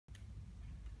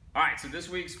All right, so this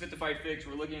week's Fit to Fight Fix,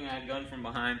 we're looking at gun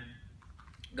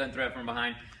threat from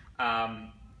behind.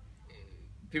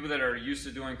 People that are used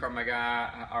to doing Krav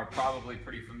Maga are probably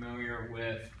pretty familiar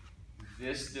with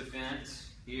this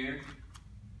defense here,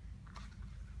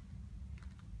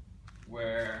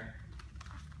 where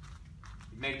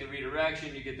you make the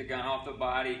redirection, you get the gun off the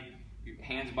body,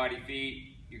 hands, body,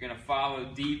 feet. You're going to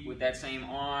follow deep with that same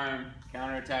arm,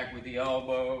 counterattack with the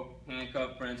elbow,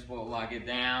 handcuff principle, lock it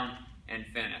down, and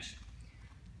finish.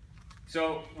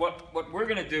 So what we're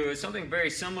going to do is something very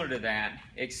similar to that,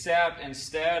 except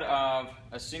instead of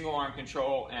a single arm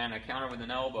control and a counter with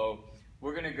an elbow,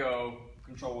 we're going to go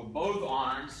control with both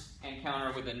arms and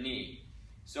counter with a knee.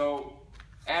 So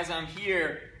as I'm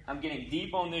here, I'm getting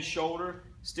deep on this shoulder,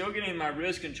 still getting my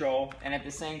wrist control, and at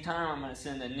the same time I'm going to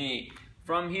send the knee.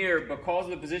 From here, because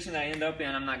of the position that I end up in,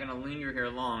 I'm not going to linger here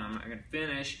long. I'm going to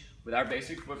finish with our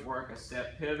basic footwork. A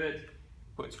step pivot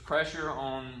puts pressure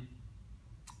on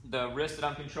the wrist that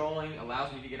I'm controlling,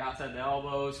 allows me to get outside the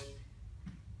elbows,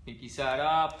 pinky side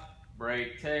up,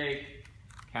 break, take,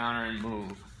 counter, and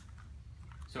move.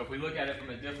 So if we look at it from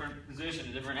a different position,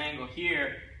 a different angle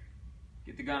here,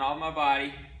 get the gun off my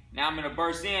body. Now I'm going to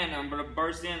burst in. I'm going to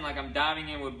burst in like I'm diving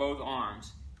in with both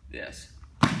arms. This.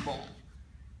 Boom.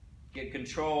 Get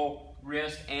control,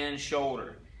 wrist, and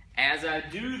shoulder. As I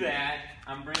do that,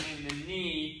 I'm bringing the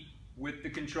knee with the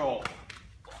control.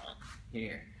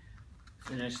 Here.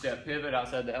 Finish step pivot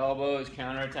outside the elbows,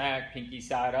 counterattack, pinky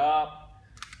side up,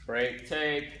 break,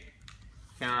 take,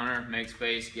 counter, make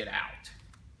space, get out.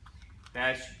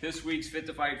 That's this week's Fit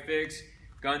to Fight Fix,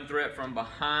 gun threat from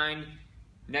behind.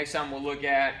 Next time we'll look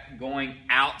at going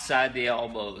outside the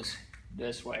elbows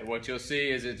this way. What you'll see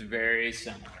is it's very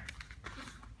similar.